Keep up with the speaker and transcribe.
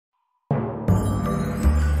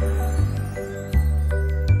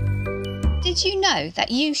Did you know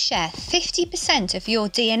that you share 50% of your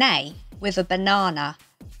DNA with a banana?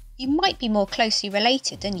 You might be more closely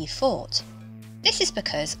related than you thought. This is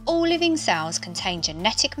because all living cells contain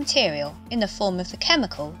genetic material in the form of the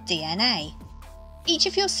chemical DNA. Each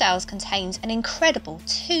of your cells contains an incredible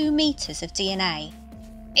 2 meters of DNA.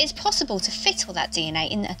 It is possible to fit all that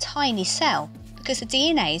DNA in a tiny cell because the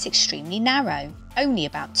DNA is extremely narrow, only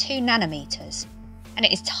about 2 nanometers, and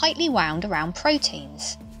it is tightly wound around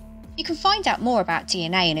proteins. You can find out more about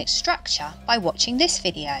DNA and its structure by watching this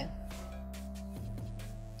video.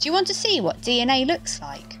 Do you want to see what DNA looks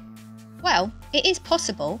like? Well, it is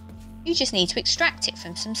possible. You just need to extract it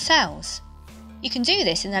from some cells. You can do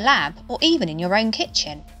this in the lab or even in your own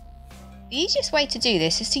kitchen. The easiest way to do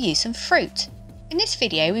this is to use some fruit. In this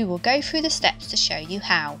video we will go through the steps to show you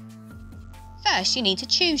how. First, you need to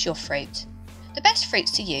choose your fruit. The best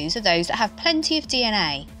fruits to use are those that have plenty of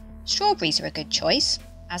DNA. Strawberries are a good choice,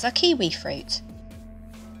 as are kiwi fruit.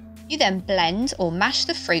 You then blend or mash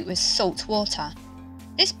the fruit with salt water.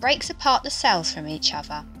 This breaks apart the cells from each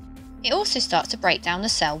other. It also starts to break down the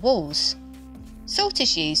cell walls. Salt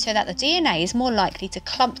is used so that the DNA is more likely to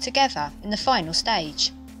clump together in the final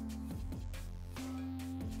stage.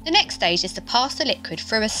 The next stage is to pass the liquid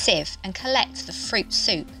through a sieve and collect the fruit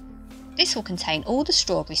soup. This will contain all the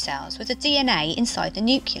strawberry cells with the DNA inside the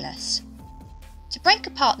nucleus. To break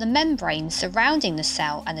apart the membranes surrounding the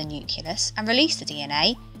cell and the nucleus and release the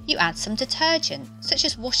DNA, you add some detergent, such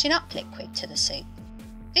as washing up liquid, to the soup.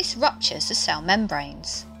 This ruptures the cell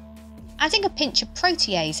membranes. Adding a pinch of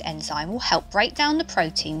protease enzyme will help break down the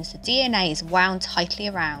proteins the DNA is wound tightly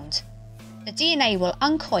around. The DNA will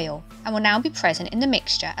uncoil and will now be present in the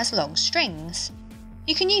mixture as long strings.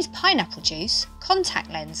 You can use pineapple juice,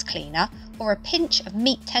 contact lens cleaner, or a pinch of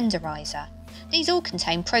meat tenderizer. These all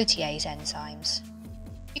contain protease enzymes.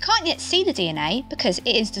 You can't yet see the DNA because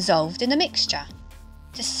it is dissolved in the mixture.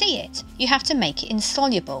 To see it, you have to make it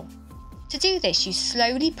insoluble. To do this, you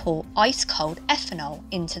slowly pour ice-cold ethanol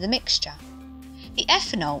into the mixture. The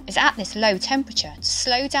ethanol is at this low temperature to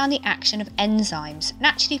slow down the action of enzymes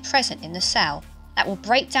naturally present in the cell that will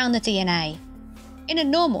break down the DNA. In a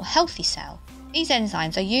normal, healthy cell, these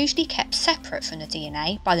enzymes are usually kept separate from the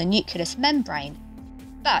DNA by the nucleus membrane,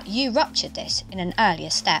 but you ruptured this in an earlier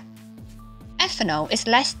step. Ethanol is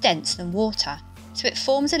less dense than water, so it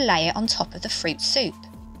forms a layer on top of the fruit soup.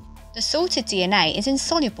 The salted DNA is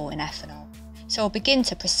insoluble in ethanol, so it will begin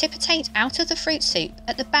to precipitate out of the fruit soup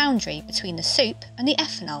at the boundary between the soup and the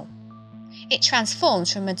ethanol. It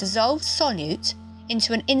transforms from a dissolved solute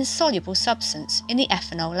into an insoluble substance in the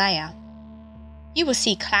ethanol layer. You will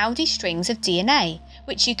see cloudy strings of DNA,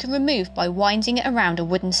 which you can remove by winding it around a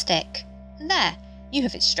wooden stick. And there, you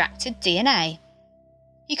have extracted DNA.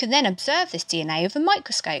 You can then observe this DNA with a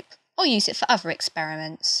microscope or use it for other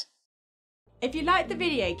experiments. If you liked the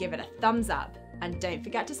video, give it a thumbs up and don't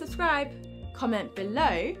forget to subscribe. Comment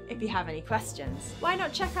below if you have any questions. Why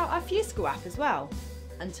not check out our FuseSchool app as well?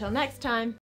 Until next time.